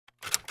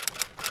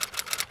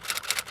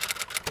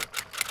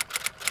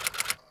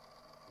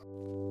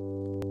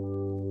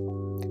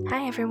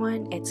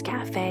everyone, it's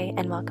Cafe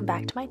and welcome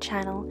back to my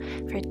channel.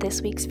 For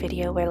this week's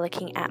video, we're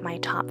looking at my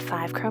top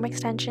 5 Chrome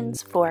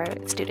extensions for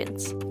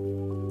students.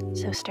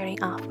 So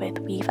starting off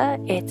with Viva,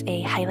 it's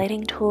a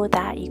highlighting tool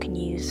that you can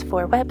use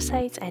for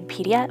websites and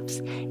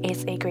PDFs.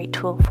 It's a great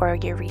tool for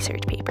your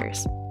research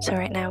papers. So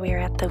right now we are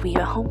at the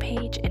Viva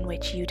homepage, in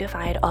which you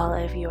divide all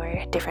of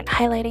your different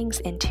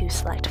highlightings into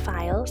select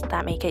files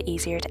that make it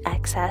easier to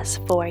access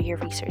for your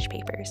research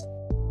papers.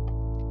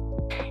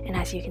 And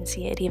as you can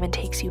see, it even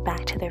takes you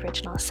back to the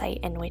original site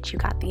in which you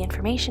got the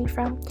information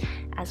from,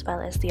 as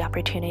well as the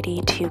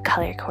opportunity to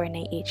color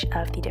coordinate each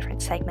of the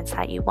different segments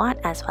that you want,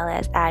 as well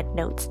as add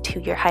notes to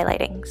your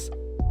highlightings.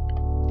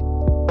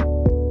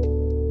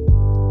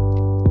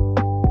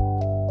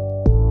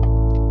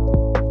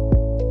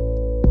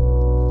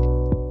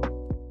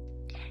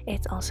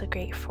 It's also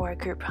great for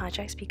group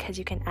projects because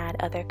you can add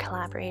other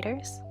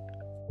collaborators.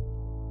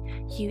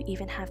 You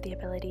even have the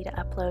ability to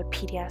upload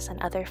PDFs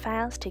and other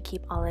files to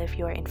keep all of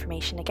your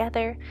information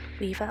together.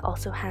 Viva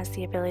also has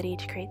the ability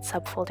to create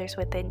subfolders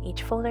within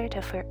each folder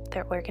to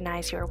further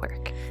organize your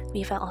work.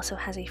 Viva also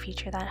has a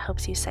feature that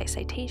helps you cite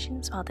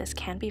citations. While this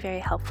can be very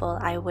helpful,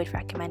 I would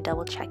recommend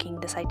double checking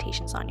the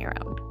citations on your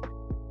own.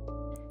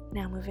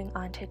 Now moving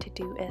on to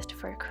Todoist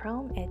for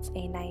Chrome, it's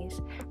a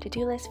nice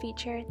to-do list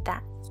feature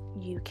that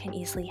you can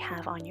easily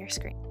have on your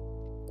screen.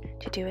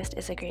 Todoist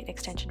is a great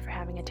extension for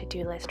having a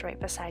to-do list right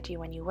beside you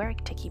when you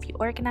work to keep you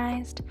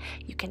organized.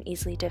 You can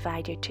easily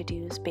divide your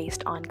to-dos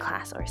based on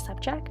class or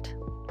subject.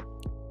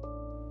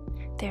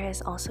 There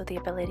is also the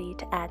ability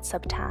to add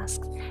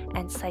subtasks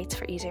and sites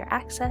for easier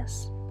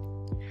access,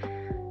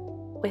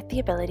 with the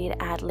ability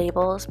to add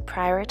labels,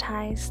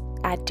 prioritize,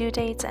 add due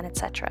dates, and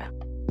etc.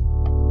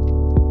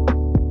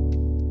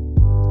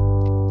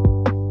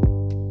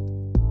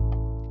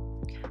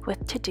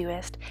 With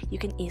Todoist, you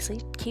can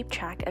easily keep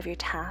track of your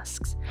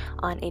tasks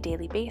on a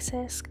daily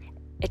basis.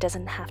 It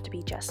doesn't have to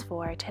be just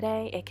for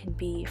today, it can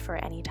be for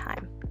any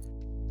time.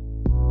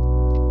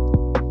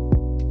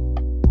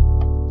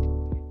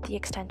 The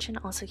extension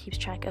also keeps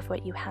track of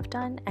what you have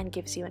done and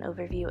gives you an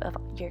overview of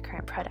your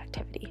current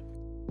productivity.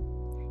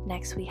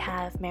 Next we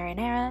have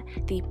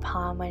Marinara, the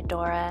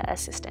Pomodoro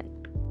assistant.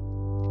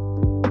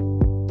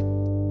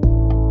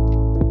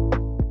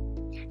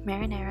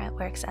 Marinara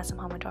works as a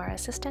Pomodoro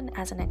assistant,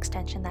 as an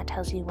extension that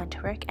tells you when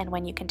to work and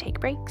when you can take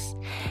breaks.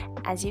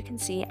 As you can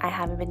see, I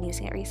haven't been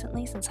using it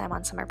recently since I'm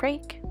on summer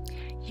break.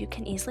 You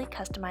can easily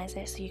customize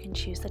it so you can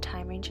choose the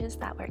time ranges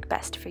that work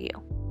best for you.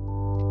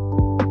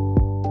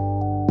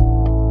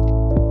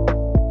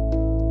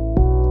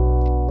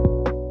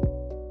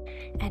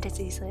 And it's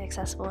easily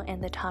accessible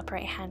in the top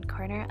right hand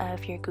corner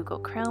of your Google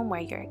Chrome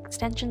where your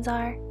extensions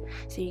are,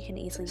 so you can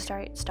easily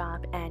start,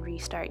 stop, and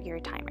restart your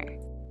timer.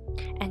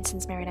 And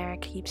since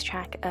Marinara keeps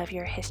track of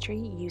your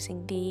history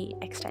using the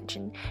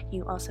extension,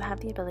 you also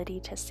have the ability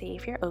to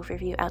save your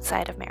overview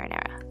outside of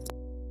Marinara.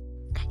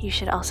 You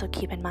should also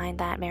keep in mind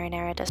that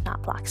Marinara does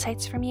not block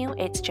sites from you,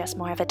 it's just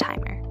more of a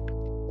timer.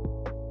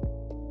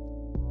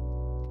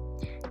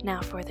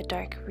 Now for the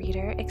Dark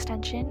Reader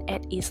extension,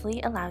 it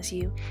easily allows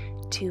you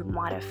to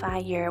modify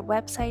your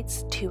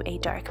websites to a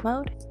dark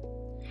mode.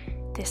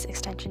 This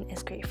extension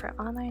is great for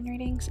online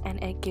readings,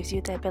 and it gives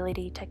you the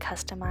ability to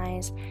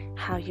customize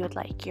how you would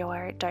like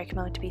your dark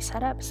mode to be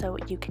set up, so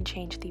you can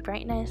change the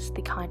brightness,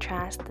 the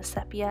contrast, the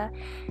sepia,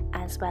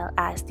 as well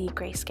as the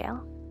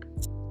grayscale.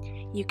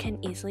 You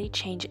can easily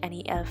change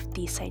any of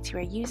the sites you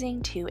are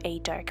using to a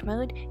dark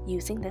mode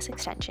using this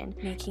extension,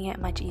 making it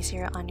much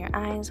easier on your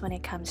eyes when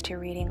it comes to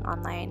reading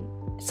online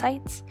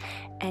sites.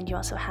 And you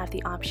also have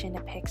the option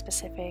to pick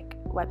specific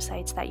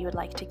websites that you would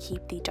like to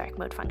keep the dark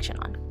mode function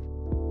on.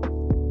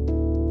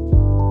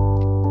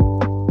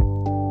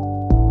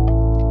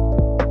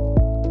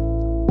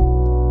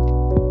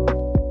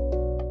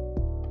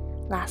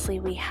 Lastly,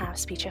 we have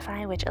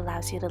Speechify, which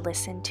allows you to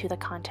listen to the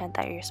content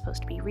that you're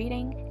supposed to be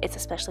reading. It's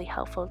especially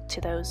helpful to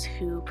those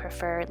who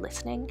prefer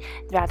listening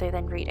rather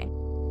than reading.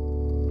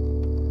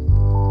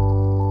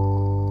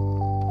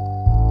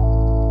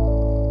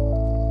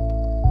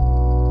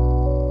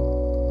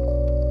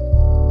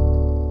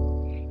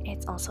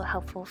 It's also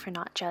helpful for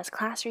not just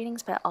class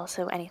readings, but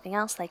also anything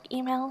else like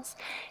emails.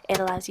 It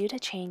allows you to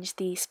change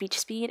the speech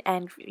speed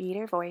and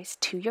reader voice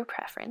to your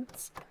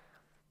preference.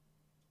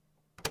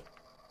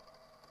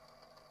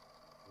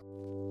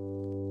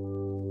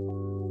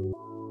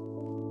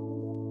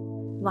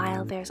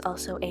 While there's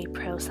also a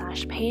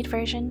pro/paid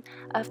version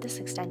of this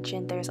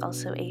extension, there's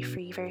also a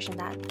free version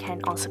that can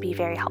also be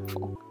very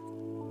helpful.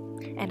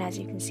 And as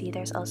you can see,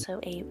 there's also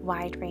a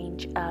wide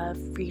range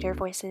of reader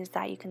voices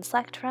that you can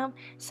select from,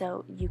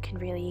 so you can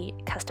really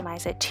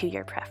customize it to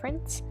your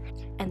preference.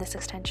 And this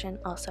extension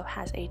also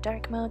has a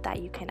dark mode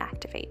that you can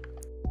activate.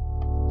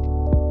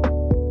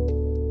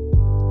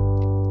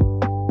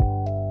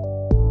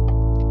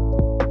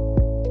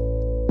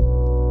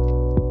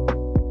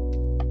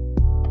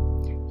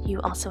 You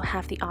also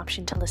have the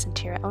option to listen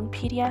to your own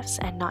PDFs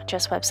and not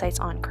just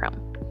websites on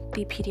Chrome.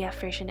 The PDF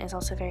version is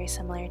also very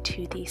similar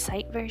to the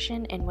site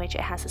version, in which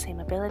it has the same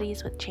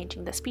abilities with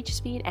changing the speech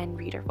speed and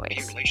reader voice.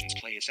 Peer relations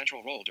play a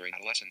central role during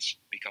adolescence,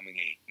 becoming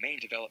a main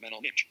developmental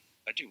niche.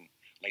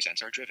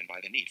 Adolescents are driven by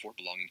the need for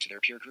belonging to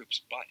their peer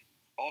groups, but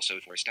also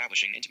for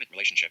establishing intimate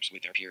relationships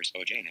with their peers.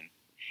 Ojanen,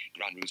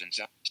 Granruz and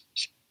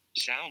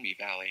Salmi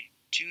Valley,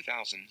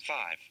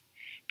 2005.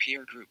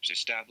 Peer groups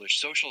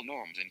establish social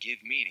norms and give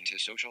meaning to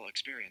social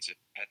experiences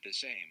at the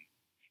same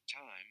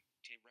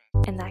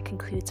time. And that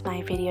concludes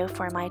my video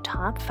for my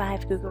top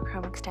 5 Google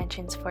Chrome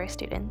extensions for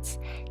students.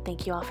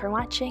 Thank you all for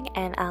watching,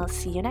 and I'll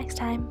see you next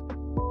time.